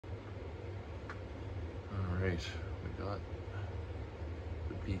right, we got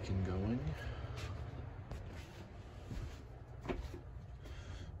the beacon going. We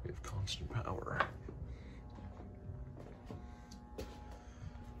have constant power. So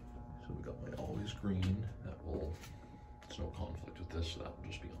we got my always green. There's no conflict with this, so that will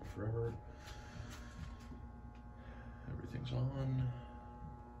just be on forever. Everything's on.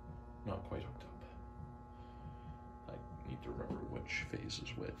 Not quite hooked up. I need to remember which phase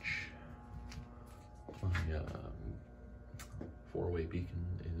is which. My four-way beacon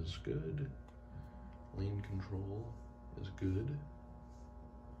is good. Lane control is good.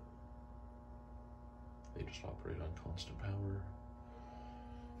 They just operate on constant power.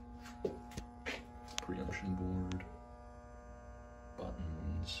 Preemption board,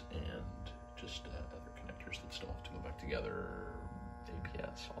 buttons, and just other connectors that still have to go back together,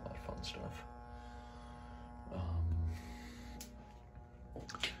 APS, all that fun stuff.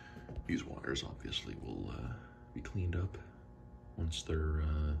 These wires obviously will be cleaned up once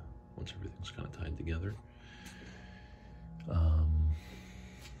everything's kind of tied together.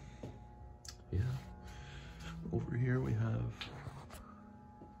 Yeah. Over here we have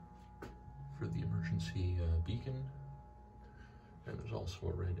for the emergency beacon, and there's also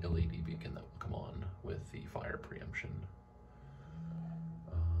a red LED beacon that will come on with the fire preemption.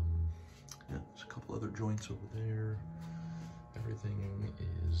 Yeah, there's a couple other joints over there. Everything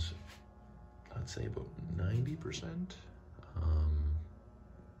is, I'd say, about 90%.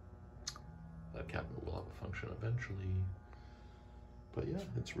 That cabinet will have a function eventually. But yeah,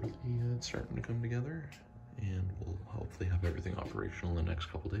 it's really it's starting to come together, and we'll hopefully have everything operational in the next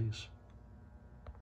couple days.